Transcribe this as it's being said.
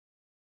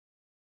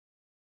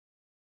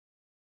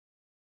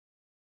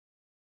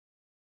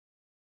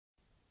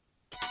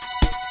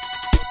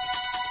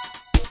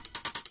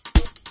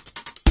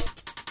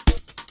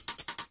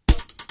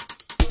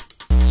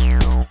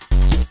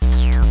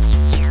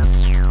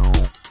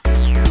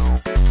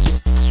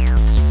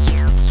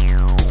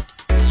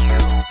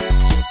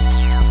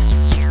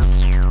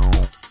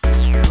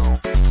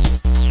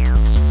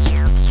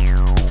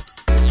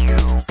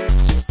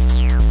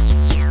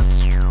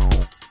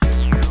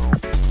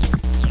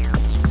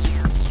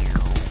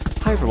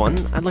Hi everyone,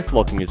 I'd like to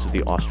welcome you to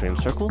the Austrian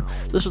Circle.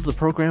 This is the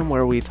program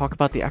where we talk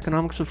about the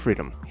economics of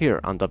freedom, here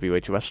on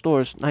WHUS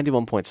Stores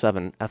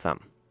 91.7 FM.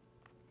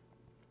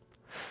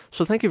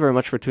 So thank you very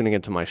much for tuning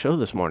into my show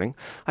this morning.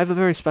 I have a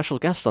very special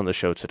guest on the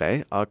show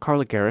today.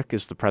 Carla Gericke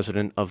is the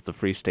president of the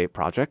Free State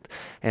Project,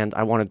 and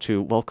I wanted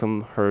to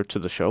welcome her to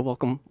the show.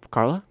 Welcome,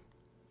 Carla.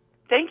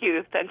 Thank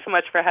you. Thanks so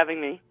much for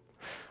having me.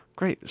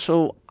 Great.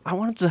 So I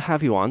wanted to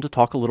have you on to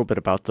talk a little bit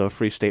about the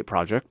Free State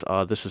Project.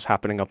 This is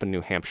happening up in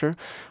New Hampshire.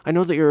 I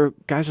know that your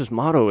guys'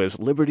 motto is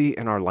liberty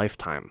in our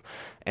lifetime.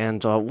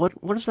 And what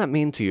does that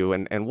mean to you,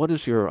 and what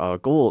is your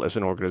goal as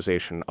an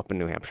organization up in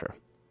New Hampshire?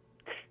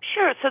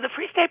 Sure. So the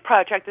Free State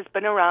Project has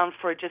been around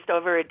for just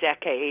over a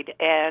decade,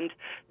 and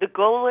the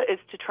goal is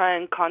to try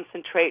and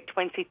concentrate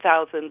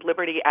 20,000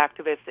 liberty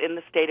activists in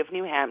the state of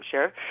New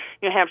Hampshire.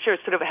 New Hampshire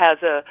sort of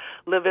has a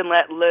live and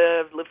let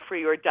live, live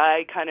free or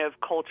die kind of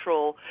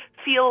cultural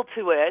feel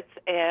to it,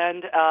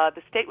 and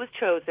the state was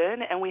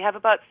chosen, and we have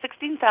about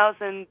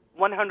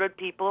 16,100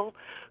 people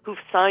who've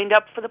signed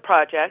up for the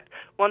project.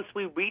 Once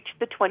we reach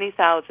the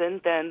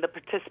 20,000, then the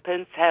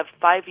participants have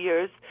 5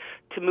 years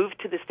to move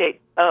to the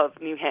state of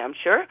New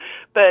Hampshire.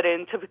 But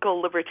in typical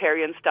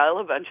libertarian style,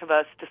 a bunch of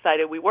us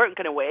decided we weren't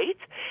going to wait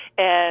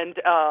and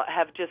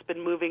have just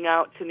been moving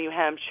out to New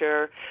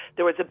Hampshire.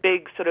 There was a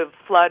big sort of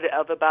flood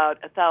of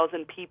about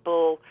 1,000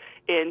 people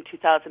in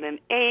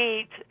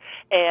 2008,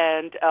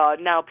 and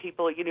now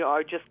people,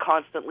 are just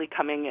constantly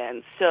coming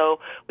in. So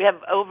we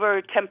have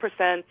over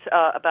 10%,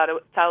 about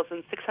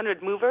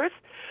 1,600 movers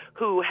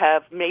who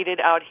have made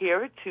it out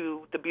here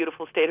to the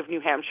beautiful state of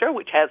New Hampshire,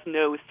 which has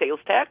no sales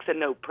tax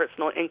and no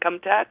personal income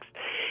tax,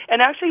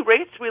 and actually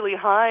rates really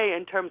high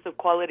in terms of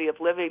quality of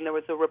living. There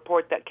was a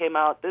report that came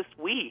out this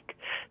week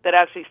that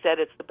actually said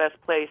it's the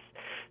best place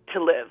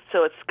to live.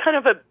 So it's kind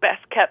of a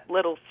best-kept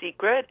little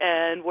secret,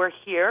 and we're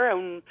here,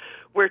 and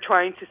we're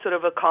trying to sort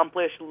of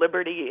accomplish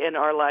liberty in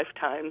our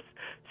lifetimes.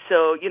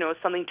 So,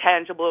 something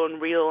tangible and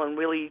real and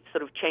really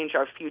sort of change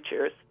our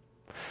futures.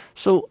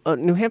 So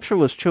New Hampshire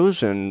was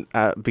chosen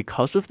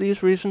because of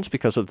these reasons,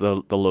 because of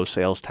the low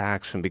sales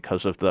tax and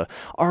because of the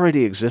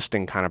already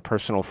existing kind of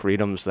personal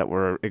freedoms that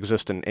were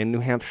existent in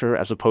New Hampshire,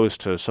 as opposed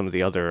to some of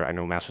the other, I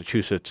know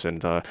Massachusetts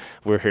and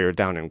we're here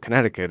down in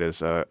Connecticut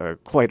is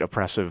quite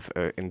oppressive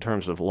in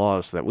terms of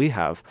laws that we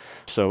have.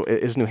 So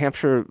is New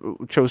Hampshire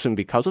chosen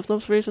because of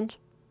those reasons?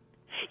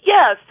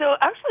 Yeah, so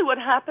actually what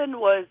happened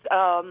was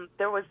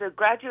there was a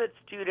graduate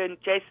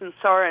student, Jason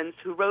Sorens,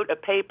 who wrote a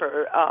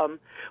paper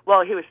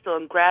while he was still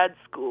in grad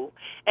school,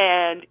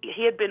 and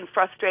he had been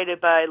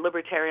frustrated by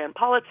libertarian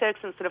politics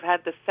and sort of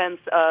had the sense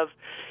of,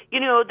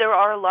 there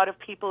are a lot of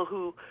people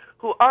who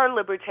are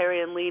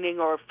libertarian-leaning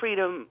or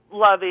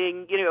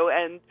freedom-loving,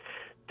 and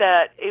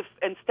that if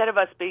instead of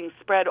us being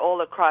spread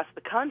all across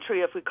the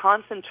country, if we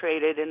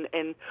concentrated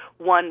in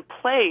one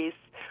place,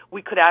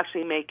 we could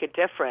actually make a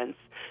difference.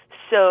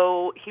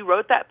 So he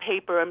wrote that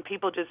paper, and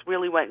people just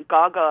really went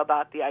gaga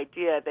about the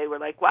idea. They were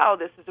like, wow,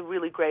 this is a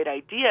really great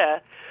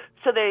idea.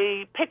 So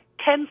they picked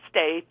 10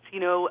 states,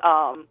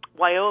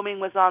 Wyoming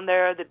was on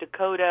there, the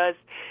Dakotas.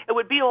 It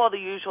would be all the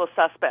usual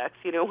suspects,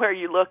 where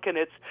you look and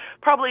it's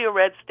probably a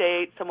red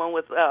state, someone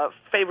with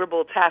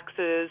favorable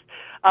taxes.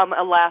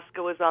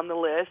 Alaska was on the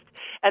list.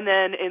 And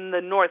then in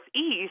the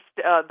Northeast,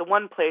 the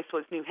one place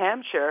was New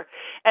Hampshire.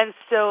 And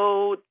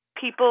so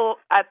people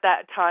at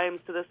that time,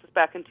 so this was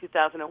back in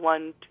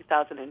 2001,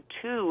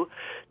 2002,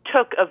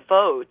 took a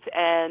vote,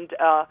 and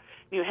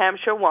New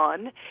Hampshire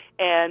won,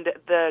 and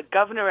the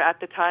governor at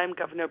the time,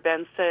 Governor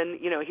Benson,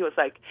 he was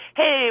like,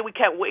 hey, we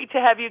can't wait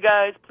to have you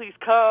guys, please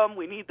come,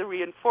 we need the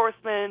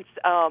reinforcements.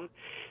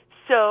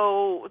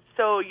 So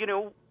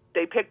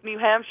they picked New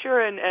Hampshire,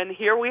 and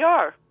here we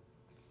are.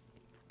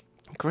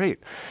 Great.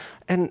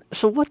 And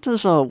so what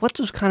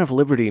does kind of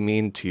liberty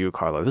mean to you,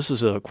 Carla? This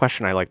is a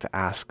question I like to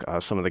ask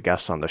some of the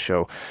guests on the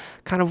show.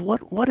 Kind of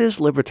what is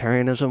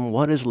libertarianism?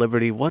 What is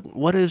liberty?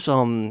 What is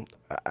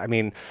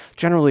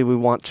generally we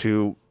want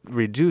to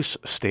reduce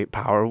state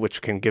power,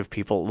 which can give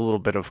people a little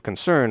bit of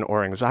concern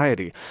or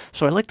anxiety.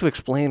 So I'd like to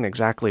explain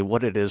exactly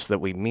what it is that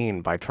we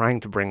mean by trying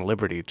to bring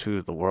liberty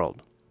to the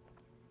world.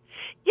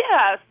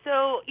 Yeah,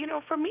 so,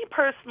 for me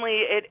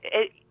personally,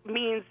 it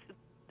means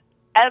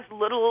as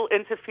little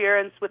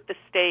interference with the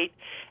state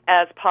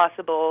as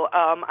possible.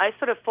 I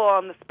sort of fall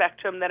on the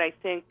spectrum that I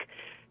think,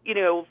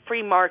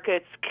 free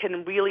markets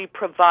can really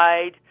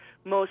provide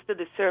most of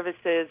the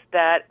services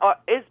that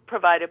is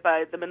provided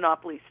by the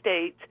monopoly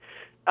state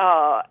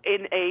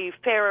in a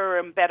fairer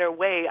and better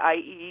way,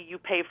 i.e. you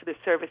pay for the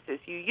services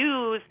you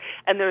use,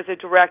 and there's a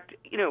direct,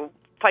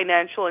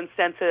 financial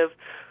incentive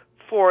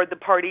for the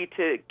party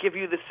to give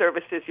you the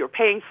services you're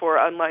paying for,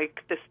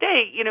 unlike the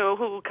state,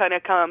 who kind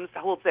of comes,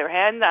 holds their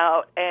hand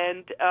out,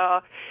 and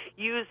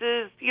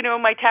uses,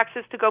 my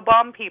taxes to go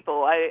bomb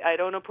people. I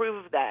don't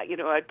approve of that.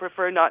 I'd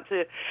prefer not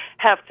to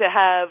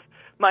have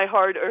my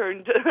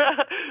hard-earned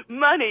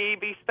money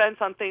be spent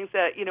on things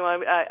that,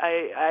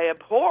 I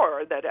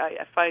abhor, that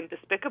I find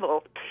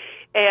despicable.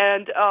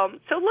 And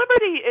so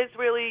liberty is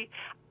really,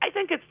 I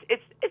think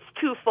it's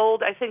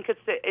twofold. I think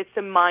it's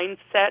a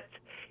mindset.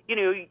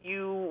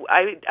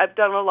 I've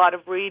done a lot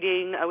of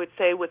reading. I would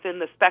say within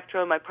the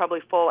spectrum, I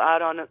probably fall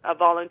out on a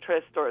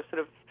voluntarist or a sort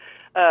of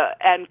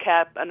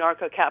ANCAP,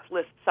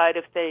 anarcho-capitalist side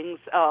of things.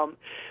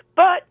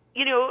 But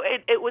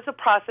it was a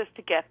process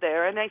to get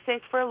there, and I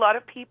think for a lot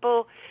of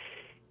people,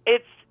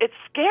 it's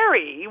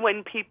scary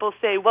when people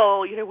say,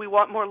 well, we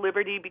want more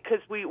liberty because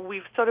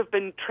we've sort of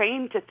been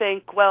trained to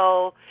think,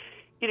 well,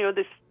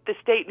 the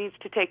state needs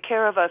to take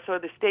care of us, or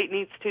the state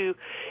needs to,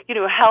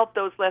 help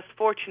those less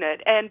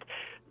fortunate. And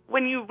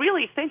when you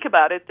really think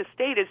about it, the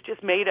state is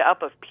just made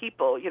up of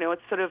people.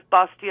 It's sort of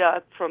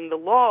Bastiat from the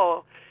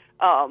law.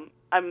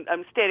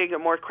 I'm stating it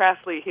more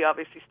crassly. He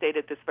obviously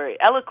stated this very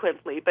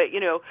eloquently, but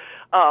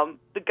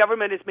the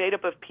government is made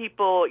up of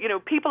people.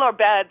 People are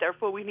bad,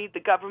 therefore we need the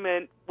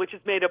government, which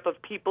is made up of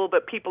people,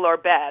 but people are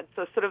bad.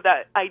 So sort of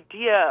that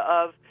idea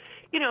of,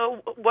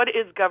 what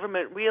is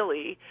government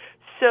really?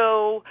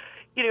 So,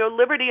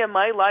 liberty in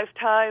my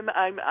lifetime,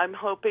 I'm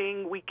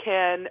hoping we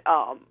can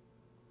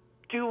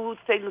do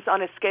things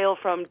on a scale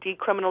from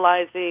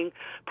decriminalizing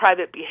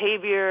private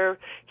behavior.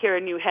 Here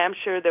in New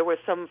Hampshire, there were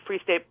some Free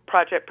State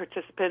Project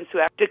participants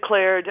who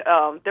declared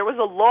there was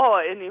a law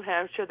in New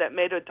Hampshire that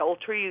made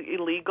adultery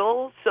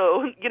illegal.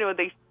 So,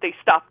 they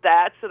stopped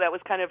that. So that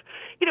was kind of,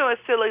 a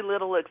silly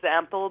little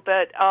example.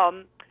 But,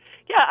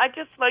 yeah, I'd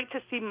just like to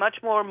see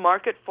much more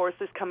market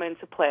forces come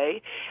into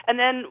play. And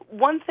then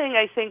one thing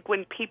I think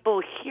when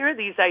people hear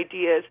these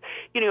ideas,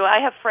 I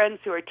have friends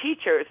who are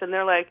teachers, and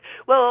they're like,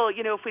 well,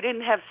 if we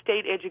didn't have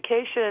state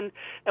education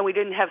and we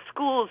didn't have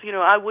schools,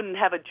 I wouldn't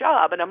have a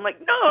job. And I'm like,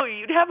 no,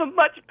 you'd have a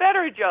much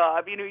better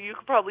job. You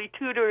could probably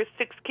tutor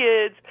 6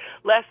 kids,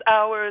 less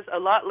hours, a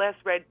lot less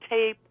red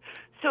tape.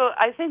 So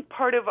I think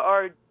part of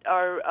our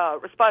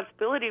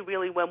responsibility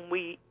really when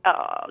we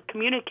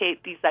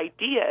communicate these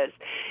ideas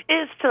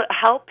is to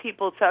help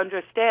people to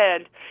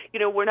understand,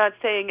 we're not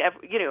saying,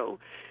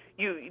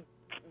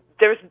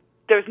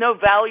 there's no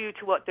value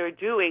to what they're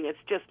doing. It's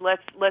just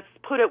let's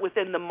put it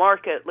within the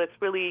market. Let's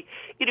really,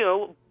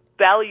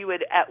 value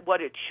it at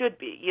what it should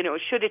be.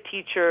 Should a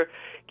teacher,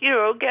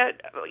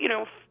 get,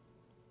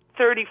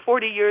 30,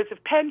 40 years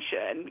of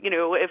pension,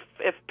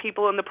 if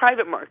people in the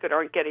private market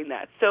aren't getting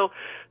that. So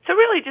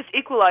really just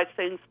equalize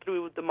things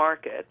through the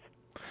market.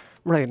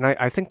 Right, and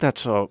I think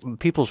that's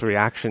people's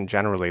reaction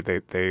generally.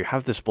 They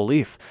have this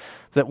belief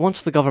that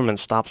once the government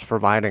stops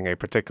providing a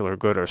particular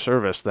good or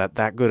service,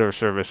 that good or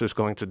service is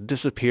going to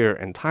disappear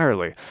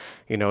entirely,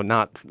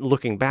 not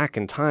looking back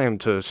in time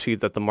to see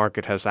that the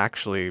market has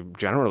actually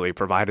generally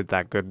provided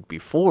that good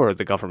before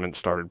the government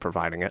started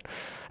providing it.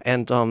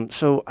 And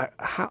so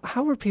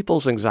how are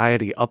people's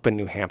anxiety up in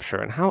New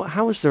Hampshire, and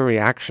how is their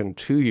reaction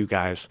to you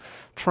guys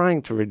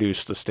trying to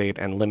reduce the state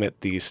and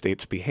limit the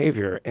state's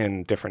behavior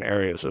in different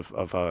areas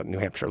of New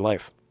Hampshire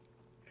life?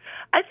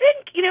 I think,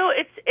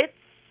 it's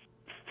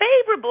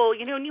favorable.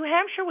 New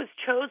Hampshire was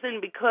chosen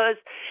because,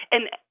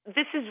 and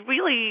this is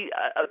really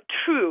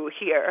true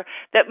here,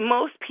 that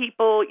most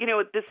people,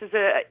 this is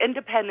an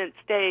independent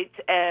state,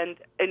 and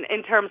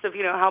in terms of,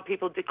 how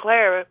people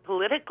declare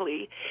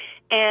politically,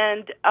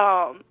 and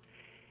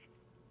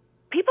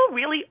people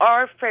really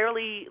are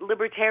fairly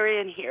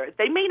libertarian here.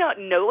 They may not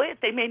know it.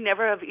 They may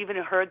never have even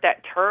heard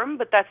that term,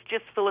 but that's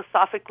just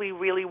philosophically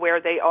really where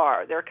they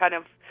are. They're kind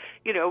of,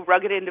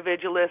 rugged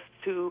individualists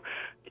who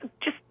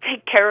just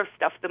take care of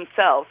stuff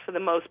themselves for the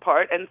most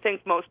part and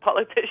think most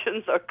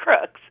politicians are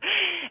crooks.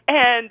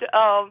 And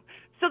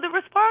so the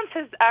response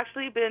has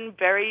actually been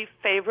very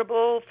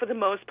favorable for the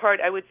most part,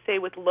 I would say,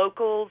 with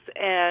locals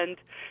and,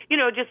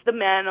 just the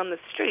man on the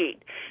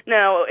street.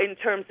 Now, in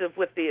terms of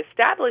with the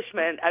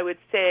establishment, I would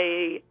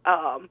say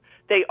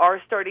they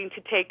are starting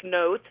to take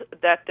note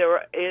that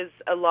there is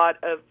a lot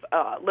of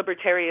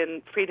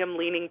libertarian,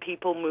 freedom-leaning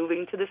people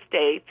moving to the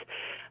States.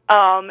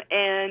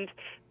 And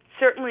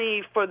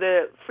certainly for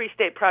the Free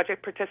State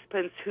Project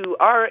participants who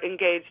are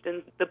engaged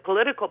in the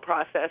political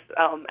process,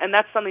 and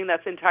that's something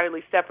that's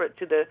entirely separate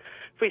to the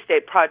Free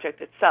State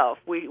Project itself.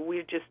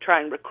 We just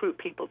try and recruit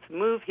people to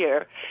move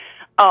here.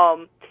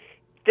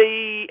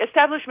 The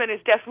establishment is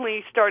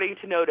definitely starting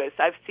to notice.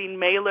 I've seen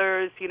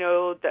mailers,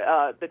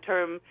 the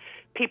term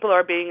people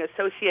are being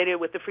associated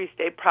with the Free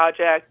State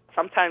Project,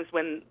 sometimes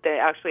when they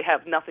actually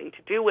have nothing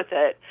to do with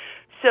it.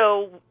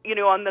 So,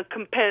 on the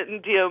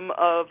compendium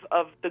of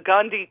the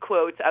Gandhi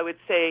quotes, I would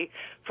say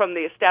from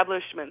the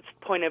establishment's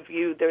point of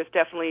view, they're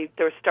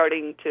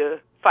starting to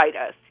fight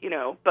us,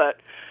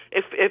 but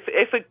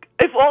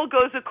if all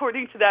goes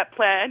according to that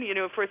plan,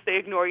 first they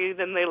ignore you,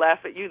 then they laugh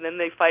at you, then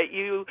they fight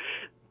you,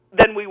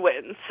 then we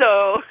win.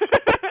 So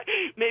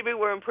maybe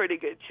we're in pretty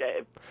good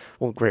shape.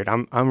 Well, great.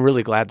 I'm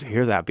really glad to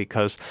hear that,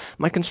 because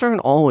my concern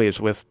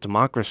always with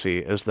democracy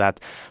is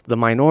that the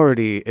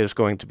minority is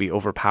going to be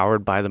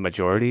overpowered by the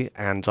majority.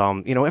 And,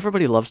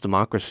 everybody loves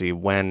democracy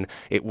when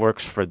it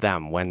works for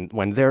them, when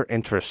their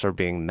interests are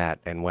being met,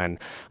 and when,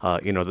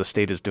 the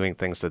state is doing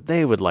things that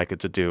they would like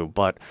it to do.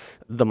 But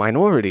the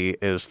minority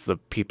is the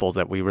people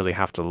that we really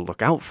have to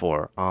look out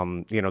for.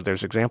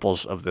 There's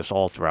examples of this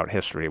all throughout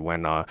history.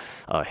 When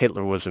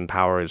Hitler was in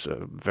power is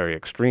a very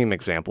extreme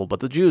example, but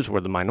the Jews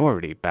were the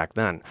minority back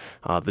then.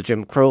 The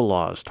Jim Crow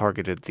laws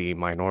targeted the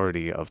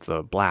minority of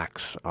the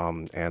blacks,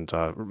 and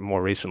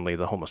more recently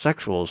the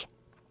homosexuals.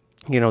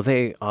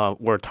 They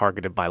were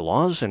targeted by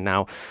laws, and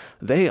now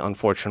they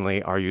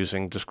unfortunately are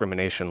using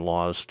discrimination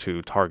laws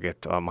to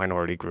target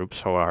minority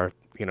groups who are,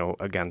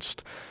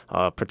 against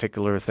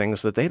particular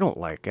things that they don't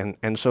like.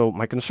 And so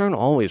my concern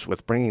always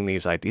with bringing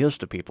these ideas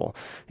to people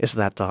is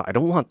that I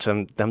don't want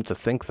them to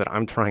think that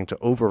I'm trying to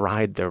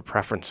override their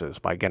preferences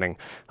by getting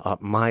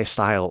my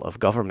style of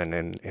government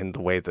in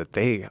the way that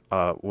they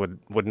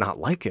would not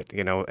like it,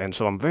 And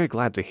so I'm very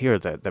glad to hear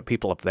that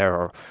people up there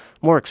are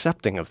more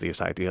accepting of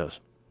these ideas.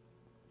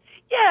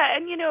 Yeah,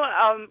 and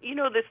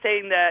the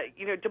saying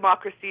that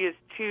democracy is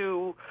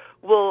two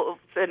wolves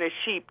and a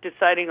sheep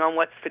deciding on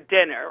what's for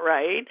dinner,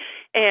 right?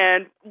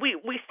 And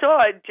we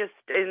saw it just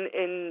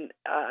in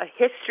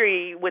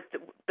history with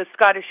the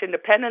Scottish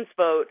independence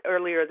vote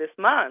earlier this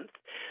month,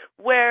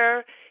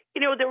 where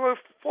there were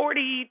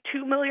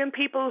 42 million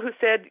people who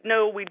said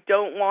no, we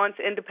don't want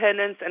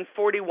independence, and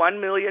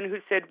 41 million who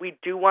said we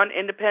do want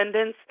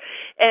independence.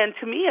 And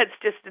to me, it's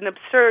just an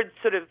absurd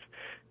sort of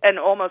an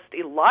almost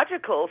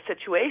illogical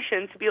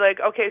situation to be like,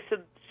 okay,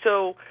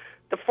 so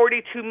the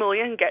 42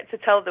 million get to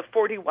tell the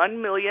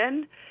 41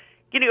 million,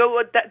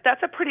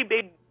 that's a pretty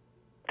big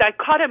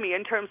dichotomy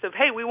in terms of,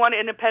 hey, we want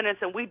independence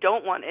and we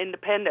don't want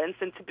independence,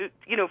 and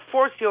to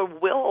force your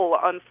will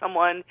on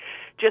someone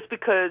just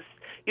because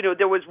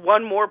there was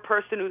one more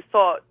person who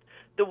thought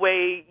the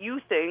way you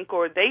think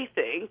or they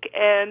think.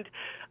 And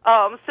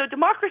so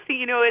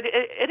democracy,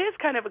 it is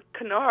kind of a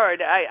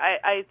canard.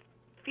 I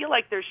feel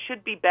like there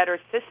should be better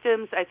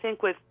systems. I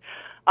think with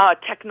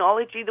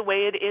technology the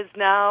way it is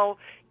now,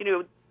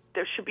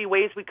 there should be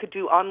ways we could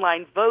do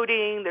online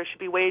voting. There should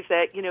be ways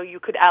that, you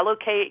could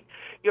allocate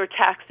your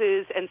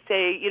taxes and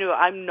say,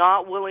 I'm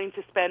not willing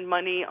to spend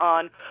money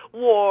on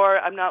war.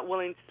 I'm not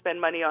willing to spend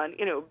money on,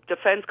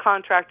 defense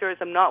contractors.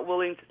 I'm not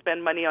willing to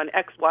spend money on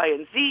X, Y,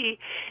 and Z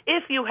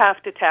if you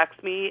have to tax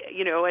me,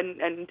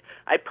 and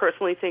I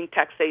personally think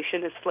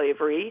taxation is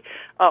slavery.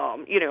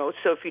 So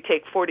if you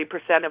take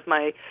 40% of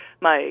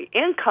my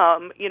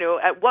income,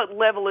 at what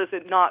level is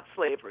it not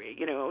slavery?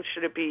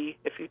 Should it be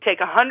if you take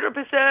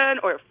 100%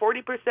 or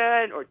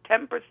 40% or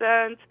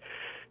 10%?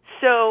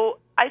 So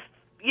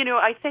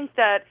I think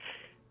that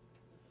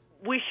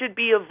we should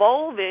be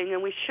evolving,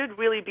 and we should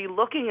really be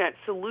looking at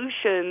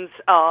solutions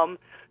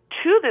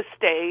to the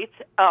state,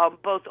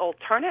 both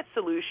alternate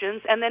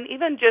solutions, and then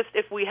even just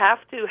if we have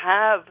to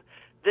have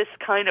this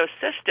kind of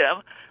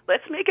system,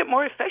 let's make it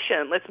more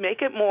efficient. Let's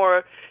make it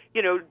more,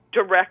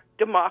 direct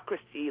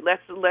democracy.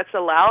 Let's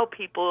allow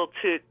people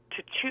to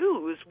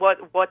choose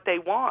what they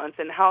want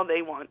and how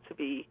they want to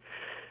be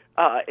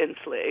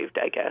enslaved,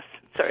 I guess.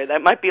 Sorry,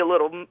 that might be a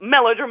little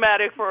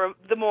melodramatic for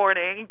the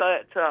morning,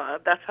 but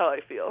that's how I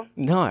feel.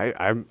 No,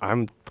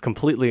 I'm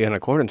completely in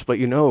accordance. But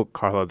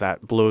Carla,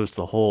 that blows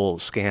the whole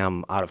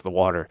scam out of the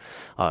water.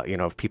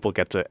 If people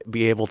get to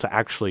be able to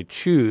actually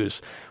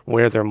choose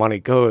where their money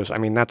goes, I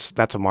mean, that's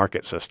a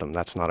market system.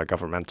 That's not a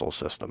governmental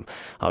system.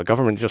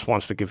 Government just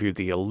wants to give you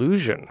the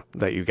illusion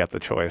that you get the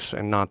choice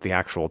and not the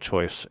actual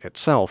choice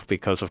itself,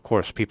 because, of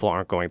course, people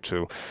aren't going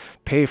to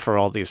pay for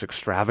all these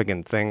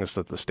extravagant things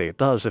that the state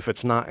does if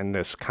it's not in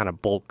this kind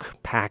of bulk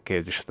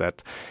package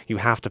that you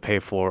have to pay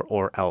for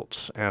or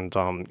else. And,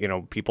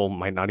 people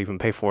might not even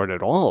pay for it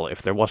at all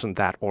if there wasn't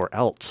that or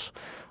else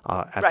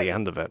at the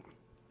end of it.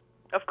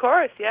 Of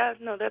course, yeah,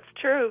 no, that's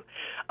true.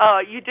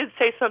 You did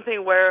say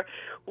something where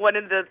one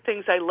of the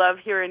things I love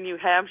here in New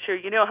Hampshire,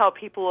 how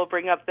people will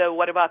bring up the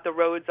what about the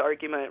roads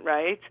argument,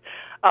 right?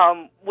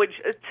 Which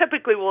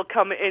typically will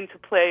come into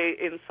play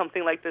in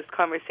something like this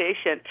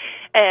conversation.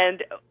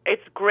 And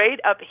it's great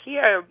up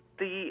here.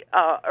 The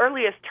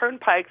earliest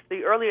turnpikes,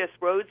 the earliest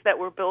roads that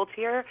were built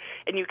here,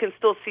 and you can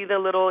still see the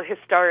little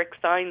historic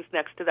signs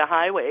next to the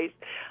highways,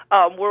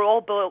 were all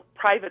built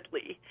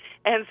privately.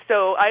 And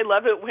so I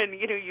love it when,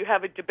 you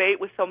have a debate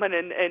with someone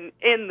in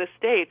the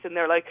States, and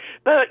they're like,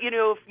 but,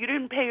 if you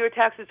didn't pay your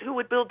taxes, who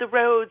would build the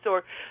roads?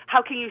 Or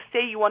how can you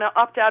say you want to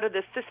opt out of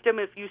the system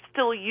if you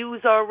still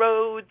use our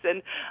roads?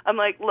 And I'm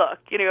like, look,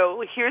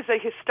 here's a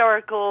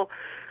historical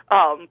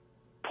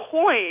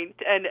point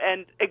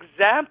and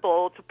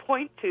example to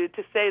point to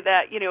say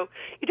that, you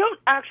don't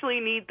actually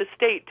need the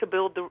state to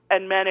build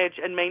and manage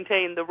and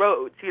maintain the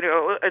roads.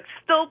 It's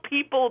still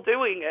people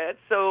doing it.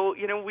 So,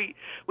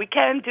 we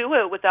can do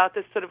it without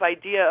this sort of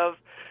idea of,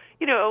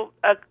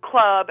 a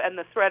club and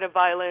the threat of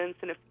violence.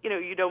 And if,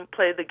 you don't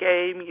play the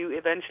game, you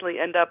eventually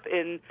end up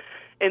in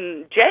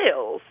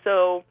jail.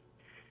 So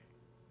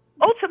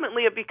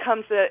ultimately, it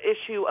becomes an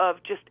issue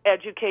of just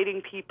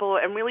educating people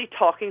and really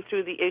talking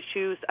through the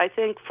issues. I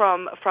think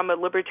from a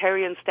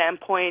libertarian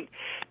standpoint,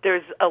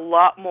 there's a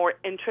lot more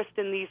interest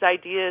in these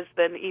ideas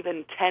than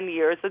even 10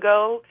 years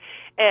ago.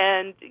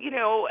 And,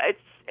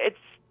 it's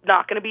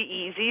not going to be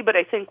easy, but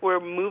I think we're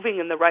moving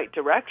in the right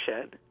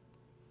direction.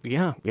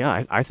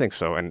 I think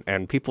so.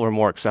 And people are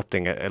more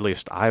accepting, at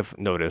least I've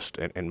noticed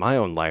in my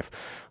own life.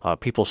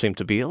 People seem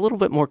to be a little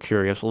bit more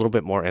curious, a little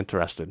bit more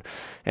interested.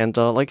 And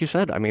like you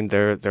said, I mean,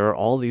 there are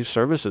all these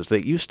services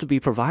that used to be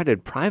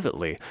provided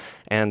privately.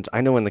 And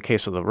I know in the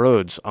case of the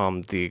roads,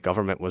 the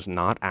government was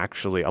not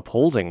actually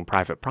upholding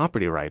private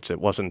property rights. It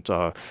wasn't,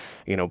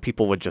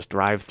 people would just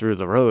drive through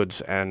the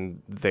roads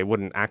and they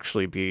wouldn't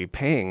actually be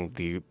paying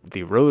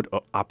the road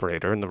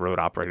operator, and the road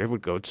operator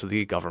would go to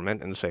the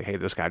government and say, hey,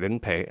 this guy didn't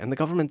pay. And the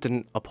government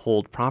didn't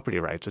uphold property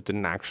rights. It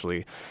didn't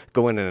actually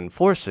go in and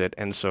enforce it.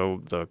 And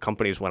so the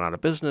companies went out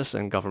of business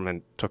and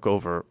government took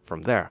over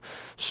from there.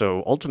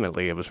 So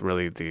ultimately, it was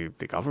really the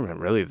government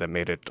really that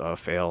made it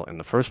fail in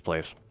the first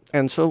place.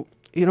 And so,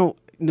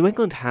 New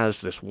England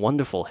has this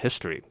wonderful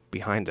history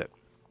behind it.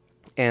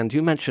 And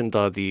you mentioned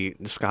the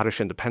Scottish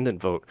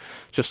independent vote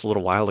just a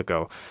little while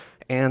ago.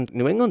 And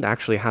New England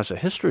actually has a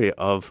history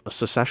of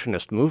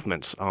secessionist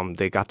movements.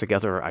 They got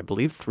together, I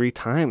believe, 3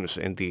 times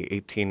in the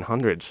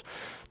 1800s,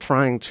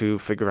 trying to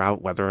figure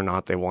out whether or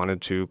not they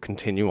wanted to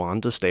continue on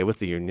to stay with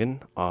the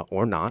Union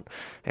or not.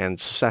 And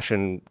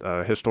secession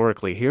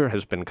historically here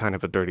has been kind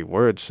of a dirty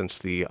word since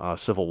the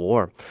Civil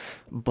War.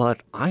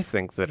 But I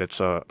think that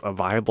it's a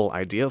viable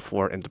idea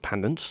for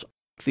independence.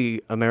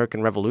 The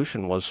American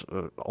Revolution was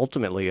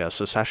ultimately a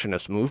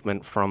secessionist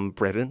movement from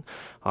Britain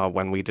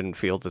when we didn't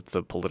feel that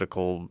the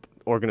political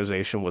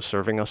organization was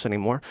serving us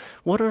anymore.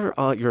 What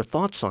are your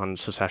thoughts on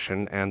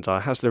secession, and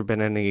has there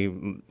been any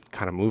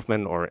kind of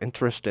movement or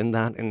interest in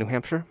that in New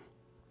Hampshire?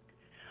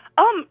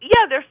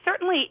 Yeah, there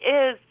certainly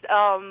is.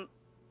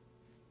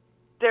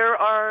 There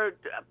are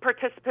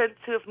participants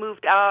who have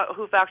moved out,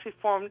 who've actually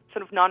formed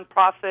sort of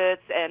nonprofits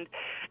and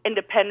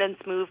independence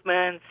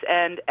movements,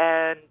 and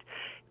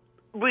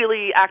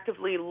really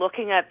actively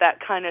looking at that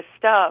kind of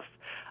stuff.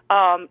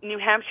 New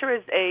Hampshire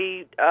is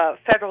a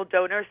federal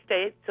donor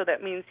state, so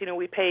that means,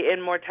 we pay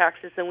in more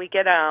taxes than we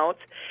get out.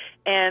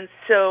 And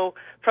so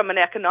from an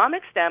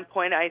economic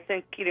standpoint, I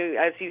think,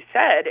 as you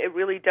said, it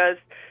really does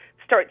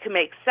start to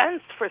make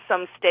sense for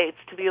some states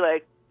to be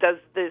like, does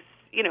this,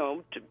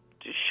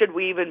 should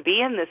we even be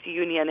in this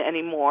union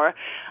anymore?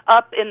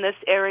 Up in this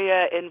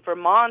area in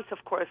Vermont,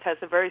 of course, has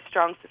a very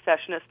strong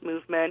secessionist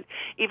movement.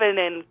 Even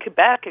in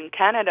Quebec and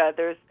Canada,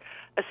 there's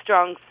a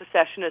strong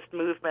secessionist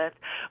movement.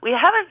 We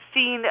haven't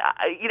seen,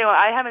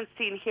 I haven't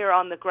seen here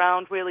on the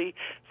ground really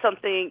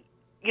something,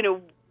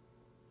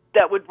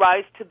 that would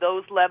rise to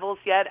those levels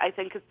yet. I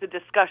think it's the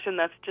discussion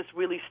that's just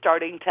really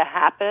starting to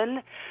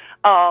happen.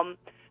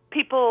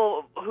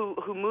 People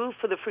who move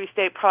for the Free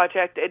State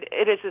Project,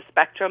 it is a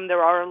spectrum.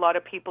 There are a lot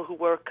of people who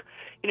work,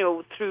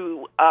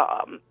 through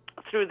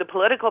the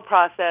political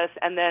process,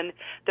 and then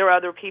there are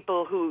other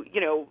people who,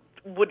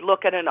 would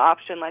look at an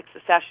option like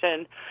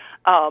secession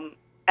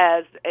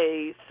as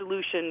a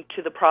solution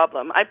to the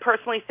problem. I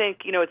personally think,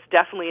 it's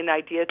definitely an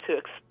idea to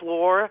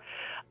explore.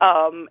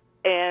 And,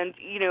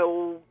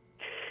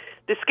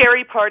 the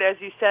scary part, as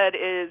you said,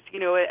 is,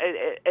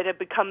 it had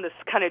become this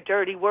kind of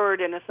dirty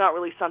word, and it's not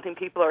really something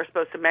people are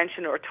supposed to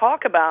mention or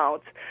talk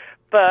about.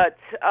 But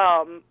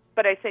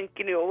I think,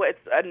 it's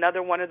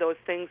another one of those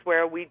things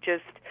where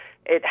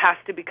it has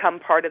to become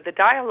part of the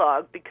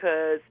dialogue,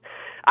 because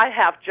I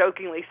half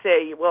jokingly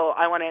say, well,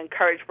 I want to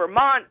encourage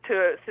Vermont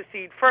to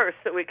secede first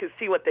so we can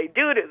see what they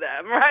do to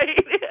them,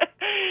 right?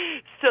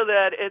 So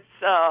that it's,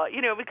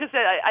 because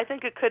I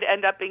think it could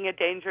end up being a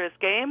dangerous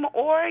game,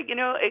 or,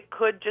 it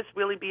could just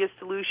really be a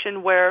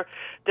solution where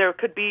there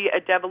could be a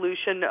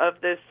devolution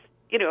of this,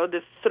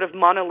 this sort of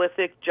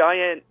monolithic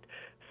giant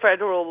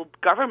federal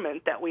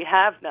government that we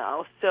have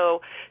now.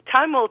 So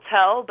time will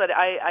tell, but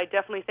I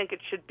definitely think it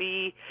should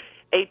be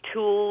a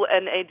tool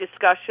and a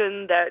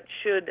discussion that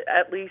should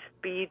at least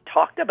be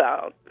talked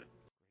about.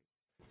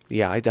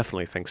 Yeah, I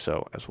definitely think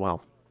so as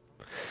well.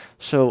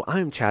 So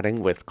I'm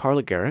chatting with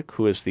Carla Gericke,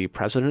 who is the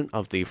president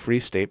of the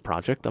Free State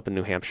Project up in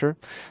New Hampshire.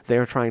 They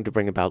are trying to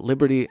bring about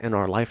liberty in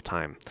our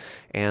lifetime.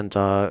 And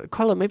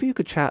Carla, maybe you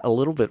could chat a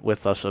little bit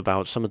with us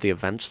about some of the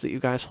events that you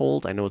guys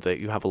hold. I know that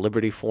you have a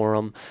Liberty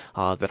Forum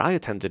that I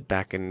attended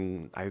back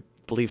in, I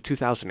believe,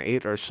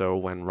 2008 or so,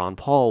 when Ron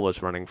Paul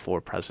was running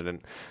for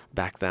president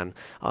back then.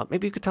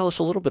 Maybe you could tell us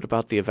a little bit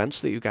about the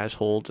events that you guys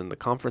hold, and the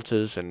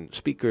conferences and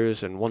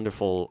speakers and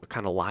wonderful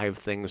kind of live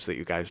things that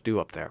you guys do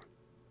up there.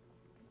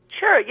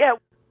 Sure, yeah.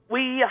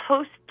 We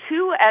host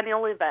 2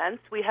 annual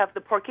events. We have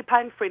the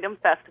Porcupine Freedom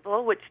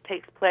Festival, which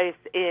takes place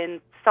in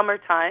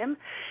summertime,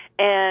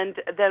 and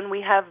then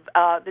we have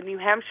the New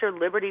Hampshire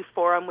Liberty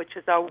Forum, which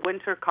is our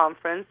winter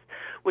conference,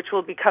 which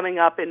will be coming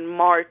up in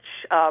March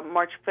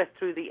 5th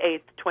through the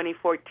 8th,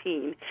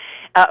 2014.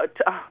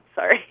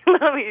 Sorry,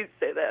 let me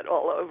say that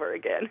all over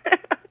again.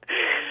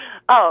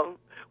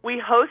 We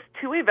host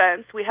 2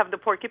 events. We have the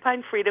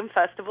Porcupine Freedom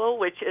Festival,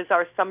 which is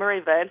our summer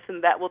event,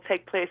 and that will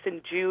take place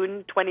in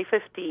June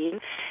 2015.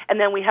 And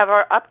then we have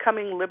our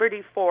upcoming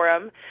Liberty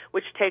Forum,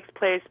 which takes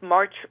place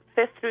March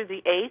 5th through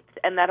the 8th,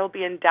 and that'll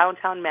be in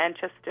downtown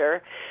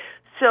Manchester.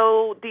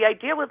 So the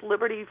idea with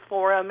Liberty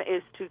Forum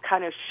is to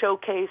kind of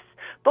showcase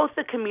both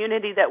the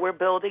community that we're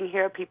building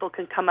here. People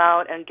can come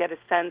out and get a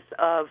sense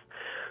of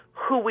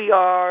who we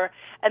are.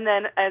 And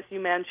then, as you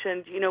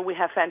mentioned, we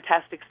have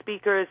fantastic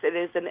speakers. It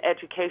is an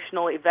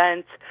educational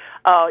event.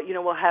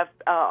 We'll have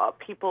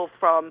people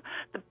from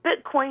the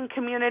Bitcoin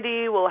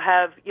community. We'll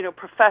have,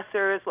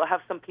 professors. We'll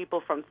have some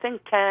people from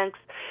think tanks.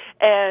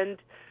 And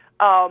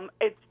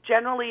it's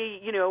generally,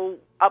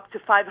 up to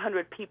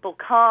 500 people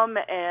come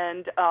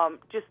and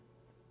just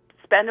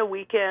spend a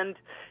weekend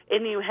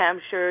in New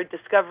Hampshire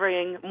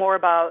discovering more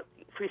about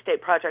Free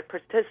State Project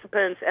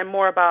participants and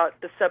more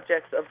about the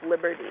subjects of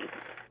liberty.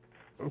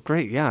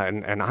 Great, yeah,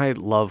 and I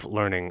love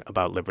learning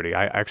about liberty.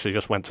 I actually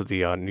just went to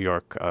the New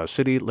York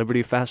City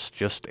Liberty Fest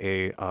just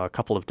a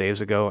couple of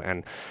days ago,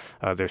 and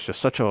there's just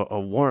such a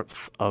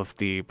warmth of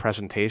the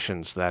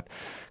presentations that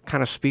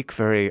kind of speak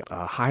very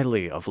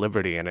highly of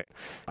liberty. And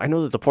I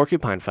know that the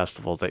Porcupine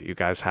Festival that you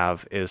guys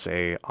have is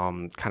a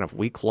kind of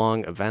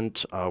week-long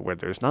event where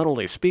there's not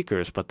only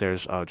speakers, but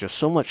there's just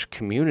so much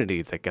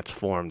community that gets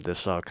formed,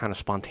 this kind of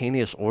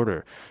spontaneous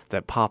order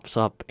that pops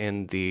up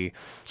in the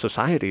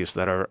societies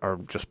that are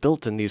just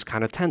built in these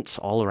kind of tents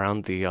all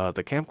around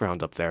the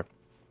campground up there.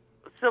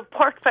 So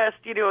PorcFest,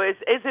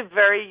 is a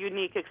very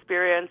unique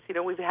experience.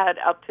 We've had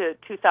up to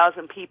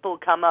 2,000 people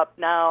come up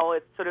now.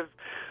 It's sort of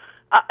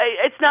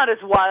it's not as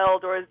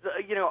wild or as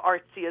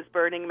artsy as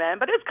Burning Man,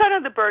 but it's kind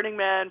of the Burning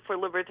Man for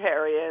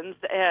libertarians,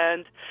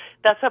 and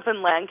that's up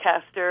in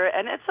Lancaster.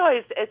 And it's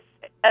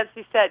as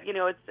you said,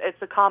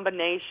 it's a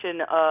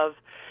combination of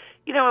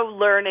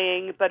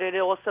learning, but it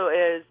also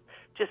is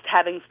just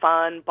having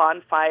fun,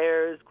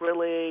 bonfires,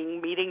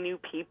 grilling, meeting new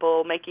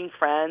people, making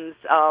friends,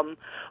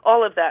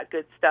 all of that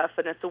good stuff.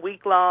 And it's a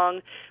week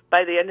long.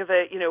 By the end of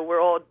it, we're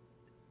all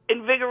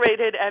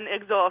invigorated and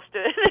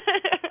exhausted.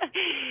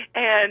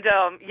 And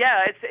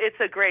it's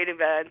a great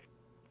event.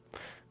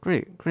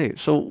 Great.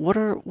 So what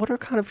are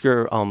kind of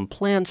your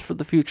plans for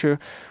the future?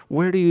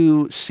 Where do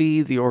you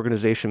see the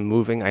organization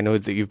moving? I know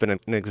that you've been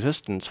in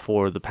existence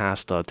for the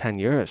past 10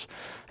 years.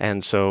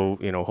 And so,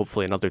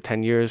 hopefully another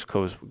 10 years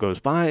goes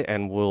by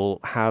and we'll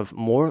have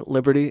more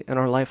liberty in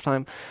our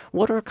lifetime.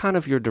 What are kind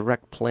of your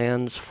direct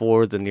plans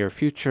for the near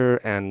future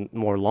and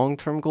more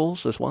long-term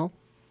goals as well?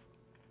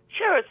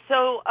 Sure.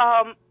 So,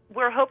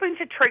 we're hoping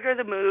to trigger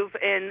the move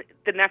in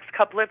the next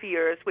couple of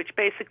years, which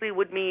basically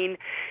would mean,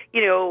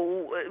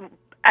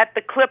 at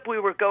the clip we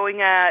were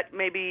going at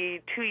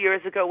maybe 2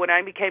 years ago when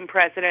I became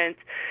president,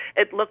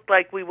 it looked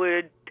like we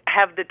would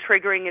have the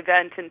triggering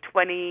event in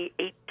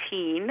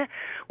 2018.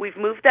 We've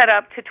moved that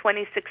up to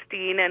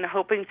 2016 and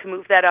hoping to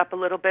move that up a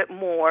little bit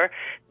more,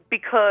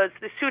 because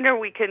the sooner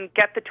we can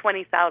get the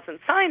 20,000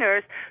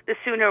 signers, the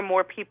sooner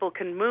more people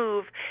can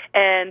move.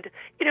 And,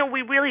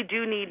 we really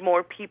do need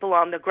more people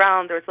on the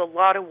ground. There's a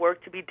lot of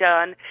work to be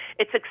done.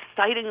 It's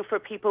exciting for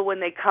people when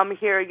they come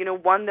here.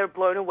 One, they're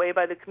blown away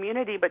by the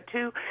community, but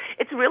two,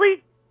 it's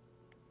really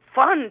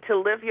fun to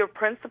live your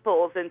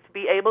principles and to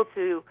be able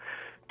to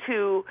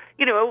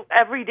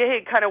every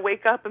day kind of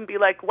wake up and be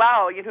like,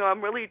 wow,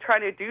 I'm really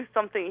trying to do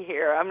something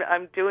here.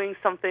 I'm doing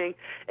something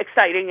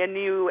exciting and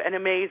new and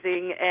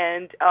amazing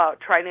and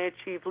trying to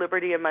achieve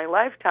liberty in my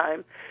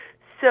lifetime.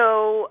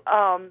 So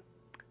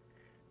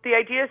the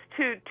idea is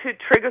to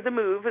trigger the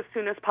move as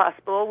soon as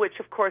possible, which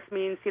of course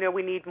means,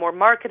 we need more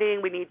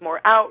marketing, we need more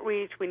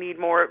outreach, we need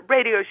more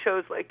radio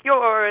shows like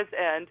yours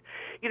and,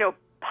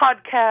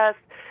 podcasts.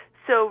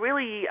 So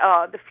really,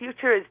 the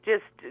future is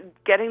just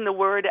getting the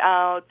word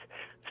out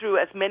through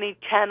as many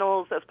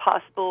channels as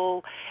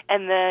possible,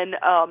 and then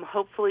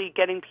hopefully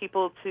getting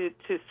people to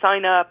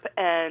sign up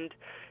and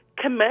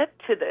commit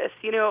to this,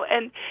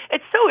 and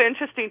it's so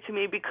interesting to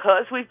me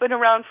because we've been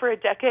around for a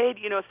decade.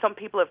 Some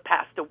people have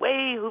passed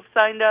away who've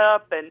signed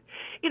up, and,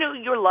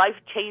 your life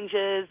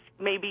changes.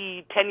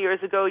 Maybe 10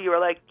 years ago you were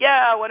like,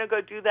 yeah, I want to go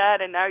do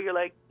that, and now you're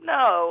like,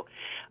 no.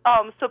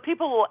 So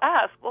people will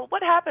ask, well,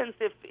 what happens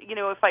if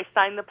I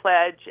sign the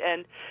pledge?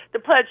 And the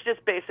pledge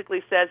just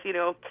basically says,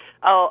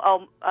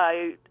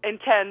 I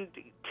intend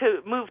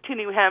to move to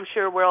New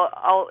Hampshire, where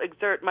I'll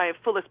exert my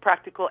fullest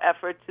practical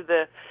effort to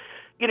the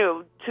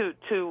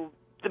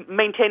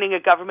maintaining a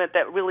government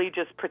that really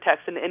just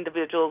protects an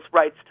individual's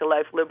rights to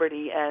life,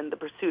 liberty, and the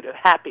pursuit of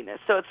happiness.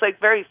 So it's like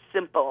very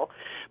simple.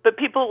 But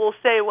people will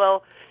say,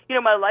 well,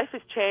 my life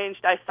has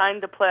changed. I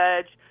signed the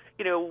pledge.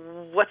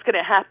 What's going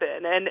to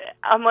happen? And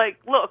I'm like,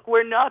 look,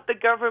 we're not the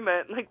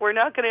government. Like, we're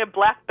not going to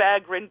black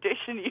bag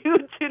rendition you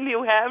to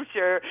New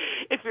Hampshire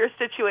if your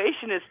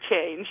situation has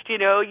changed.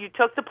 You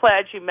took the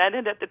pledge, you meant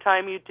it at the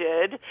time you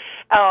did.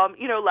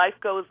 Life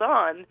goes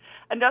on.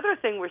 Another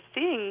thing we're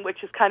seeing,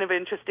 which is kind of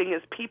interesting,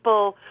 is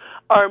people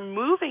are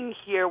moving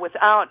here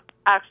without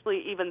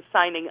actually even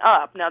signing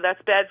up. Now,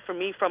 that's bad for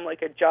me from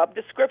like a job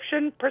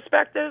description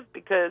perspective,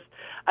 because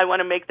I want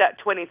to make that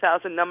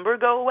 20,000 number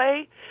go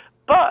away.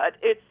 But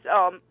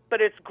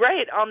it's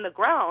great on the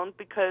ground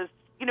because,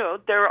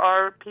 there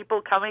are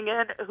people coming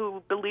in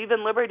who believe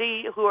in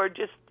liberty, who are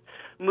just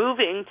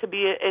moving to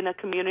be in a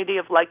community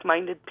of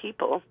like-minded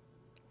people.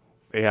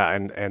 Yeah,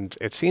 and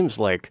it seems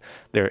like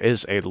there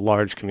is a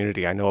large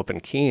community. I know up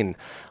in Keene,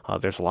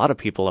 there's a lot of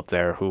people up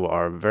there who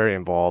are very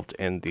involved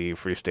in the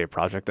Free State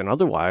Project and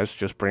otherwise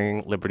just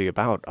bringing liberty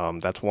about.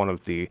 That's one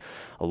of the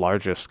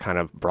largest kind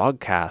of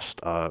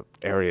broadcast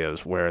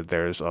areas where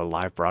there's a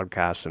live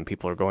broadcast and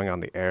people are going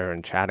on the air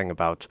and chatting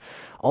about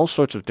all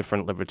sorts of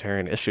different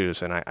libertarian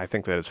issues. And I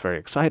think that it's very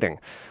exciting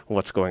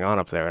what's going on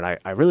up there. And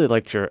I really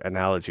liked your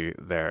analogy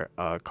there,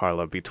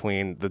 Carla,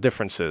 between the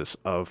differences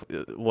of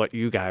what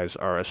you guys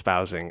are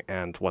espousing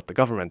and what the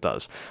government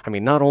does. I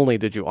mean, not only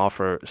did you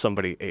offer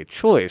somebody a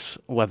choice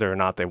whether or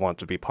not they want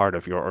to be part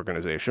of your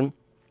organization,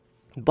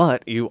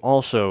 but you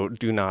also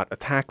do not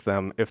attack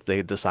them if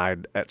they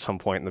decide at some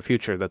point in the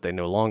future that they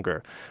no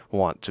longer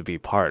want to be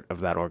part of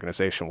that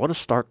organization. What a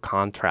stark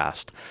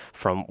contrast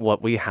from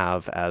what we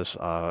have as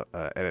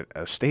a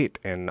state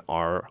in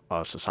our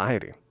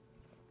society.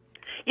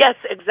 Yes,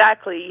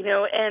 exactly.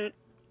 And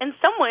in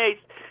some ways,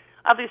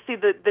 obviously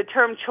the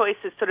term choice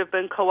has sort of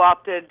been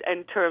co-opted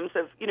in terms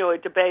of, a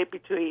debate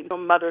between a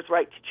mother's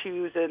right to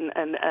choose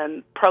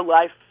and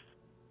pro-life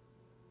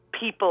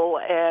people.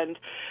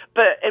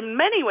 But in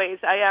many ways,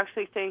 I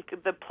actually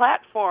think the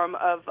platform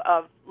of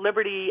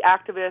liberty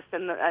activists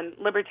and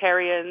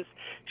libertarians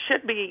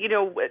should be,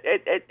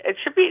 it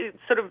should be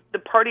sort of the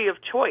party of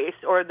choice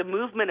or the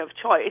movement of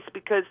choice,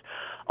 because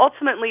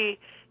ultimately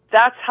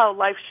that's how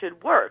life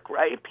should work,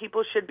 right?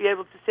 People should be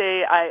able to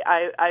say,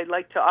 I'd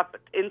like to opt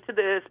into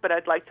this, but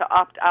I'd like to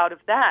opt out of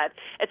that.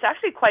 It's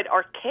actually quite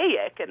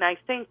archaic, and I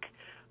think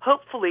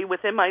hopefully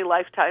within my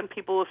lifetime,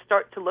 people will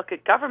start to look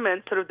at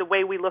government sort of the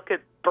way we look at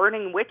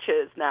burning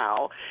witches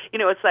now.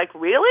 It's like,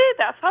 really?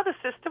 That's how the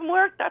system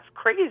works? That's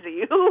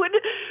crazy. Who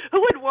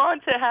would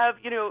want to have,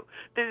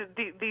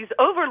 these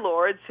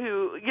overlords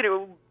who,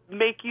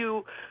 make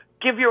you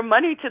give your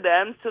money to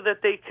them so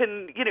that they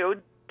can,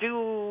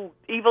 do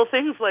evil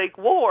things like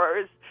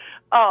wars?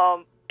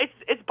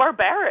 It's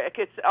barbaric,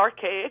 it's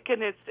archaic,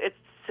 and it's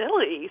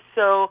silly.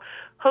 So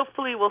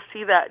hopefully we'll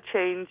see that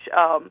change,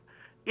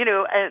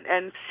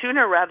 and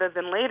sooner rather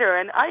than later.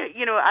 And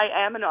I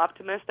am an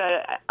optimist,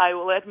 I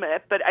will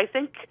admit, but I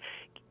think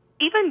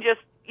even just,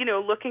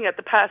 looking at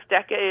the past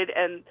decade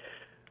and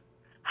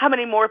how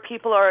many more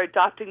people are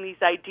adopting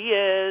these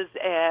ideas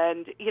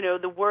and,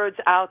 the words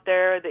out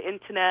there, the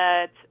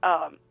internet,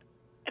 I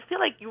feel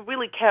like you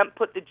really can't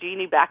put the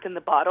genie back in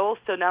the bottle.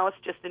 So now it's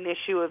just an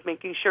issue of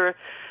making sure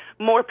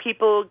more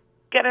people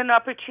get an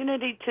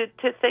opportunity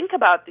to think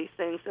about these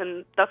things.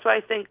 And that's why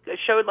I think a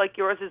show like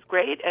yours is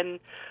great, and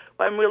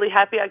I'm really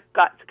happy I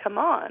got to come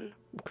on.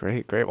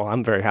 Great, great. Well,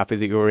 I'm very happy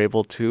that you were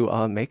able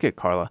to make it,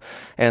 Carla.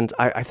 And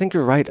I think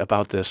you're right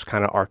about this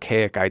kind of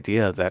archaic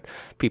idea that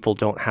people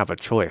don't have a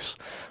choice.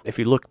 If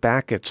you look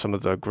back at some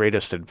of the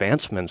greatest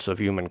advancements of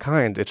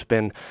humankind, it's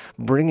been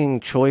bringing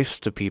choice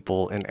to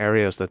people in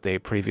areas that they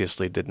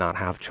previously did not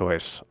have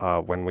choice.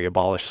 When we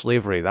abolished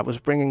slavery, that was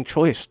bringing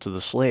choice to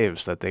the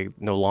slaves that they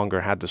no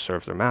longer had to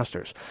serve their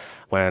masters.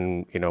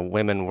 When,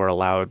 women were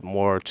allowed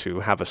more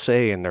to have a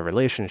say in their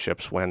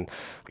relationships, when,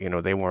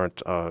 they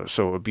weren't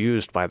so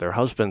abused by their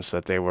husbands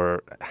that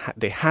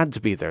they had to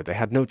be there. They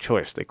had no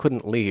choice. They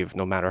couldn't leave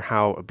no matter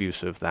how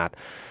abusive that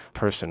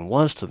person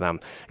was to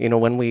them.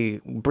 When we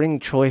bring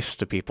choice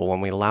to people,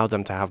 when we allow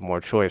them to have more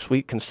choice,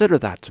 we consider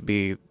that to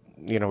be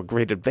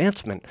great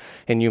advancement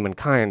in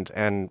humankind,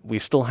 and we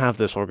still have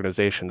this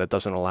organization that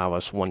doesn't allow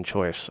us one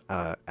choice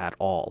at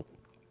all,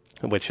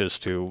 which is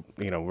to,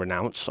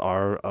 renounce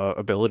our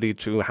ability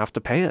to have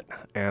to pay it.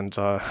 And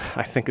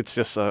I think it's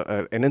just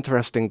an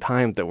interesting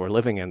time that we're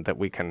living in, that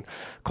we can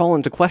call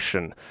into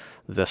question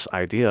this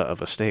idea of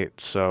a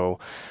state. So,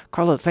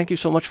 Carla, thank you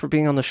so much for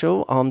being on the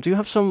show. Do you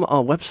have some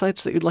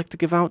websites that you'd like to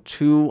give out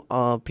to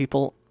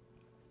people?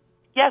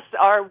 Yes,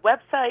 our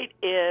website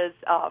is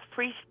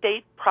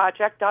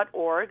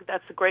freestateproject.org.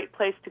 That's a great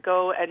place to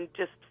go and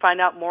just find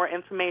out more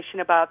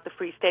information about the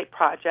Free State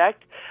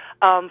Project.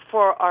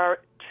 For our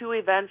two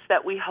events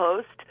that we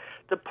host,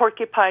 the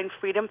Porcupine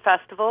Freedom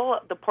Festival.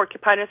 The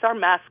porcupine is our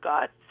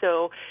mascot,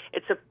 so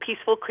it's a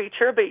peaceful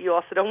creature, but you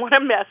also don't want to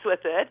mess with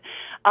it.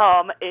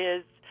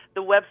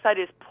 The website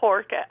is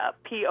PORC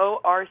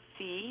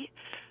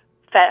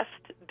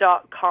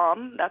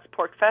fest.com. That's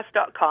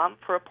porkfest.com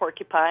for a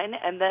porcupine.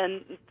 And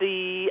then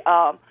the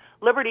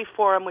Liberty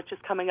Forum, which is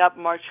coming up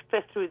March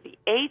 5th through the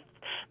 8th.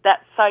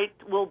 That site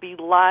will be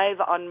live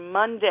on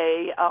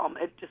Monday.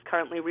 It just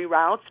currently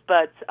reroutes,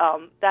 but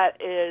that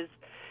is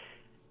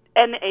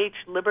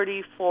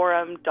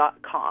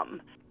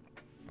nhlibertyforum.com.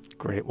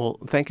 Great. Well,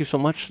 thank you so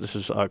much. This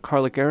is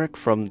Carla Gericke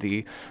from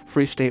the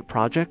Free State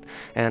Project,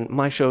 and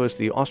my show is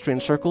the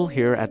Austrian Circle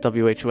here at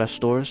WHUS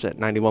Stores at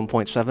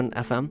 91.7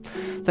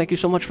 FM. Thank you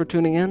so much for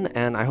tuning in,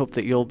 and I hope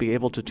that you'll be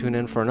able to tune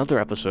in for another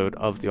episode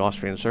of the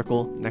Austrian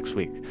Circle next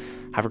week.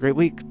 Have a great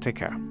week. Take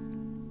care.